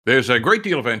There's a great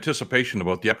deal of anticipation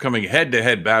about the upcoming head to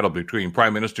head battle between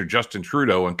Prime Minister Justin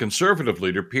Trudeau and Conservative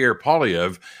leader Pierre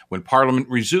Poilievre when Parliament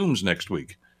resumes next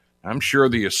week. I'm sure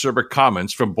the acerbic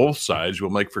comments from both sides will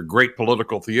make for great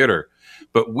political theater,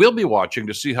 but we'll be watching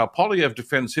to see how Poilievre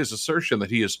defends his assertion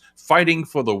that he is fighting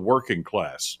for the working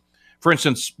class. For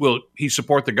instance, will he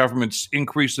support the government's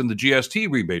increase in the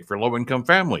GST rebate for low income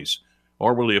families?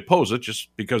 Or will he oppose it just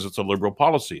because it's a liberal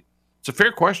policy? It's a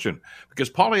fair question because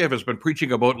Poilievre has been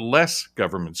preaching about less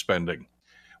government spending.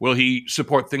 Will he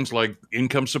support things like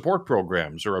income support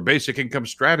programs or a basic income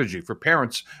strategy for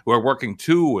parents who are working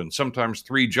two and sometimes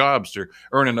three jobs to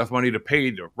earn enough money to pay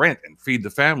the rent and feed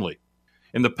the family?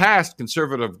 In the past,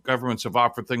 conservative governments have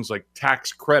offered things like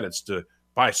tax credits to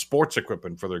buy sports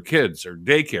equipment for their kids or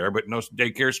daycare, but no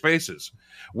daycare spaces.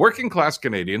 Working class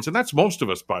Canadians, and that's most of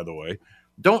us, by the way,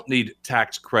 don't need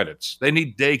tax credits. They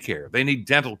need daycare. They need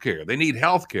dental care. They need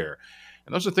health care.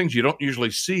 And those are things you don't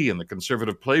usually see in the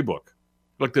conservative playbook.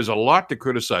 Look, there's a lot to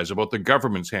criticize about the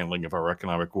government's handling of our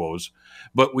economic woes,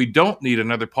 but we don't need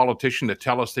another politician to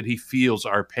tell us that he feels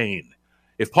our pain.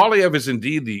 If Poilievre is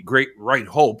indeed the great right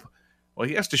hope, well,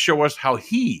 he has to show us how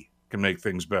he can make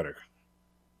things better.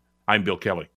 I'm Bill Kelly.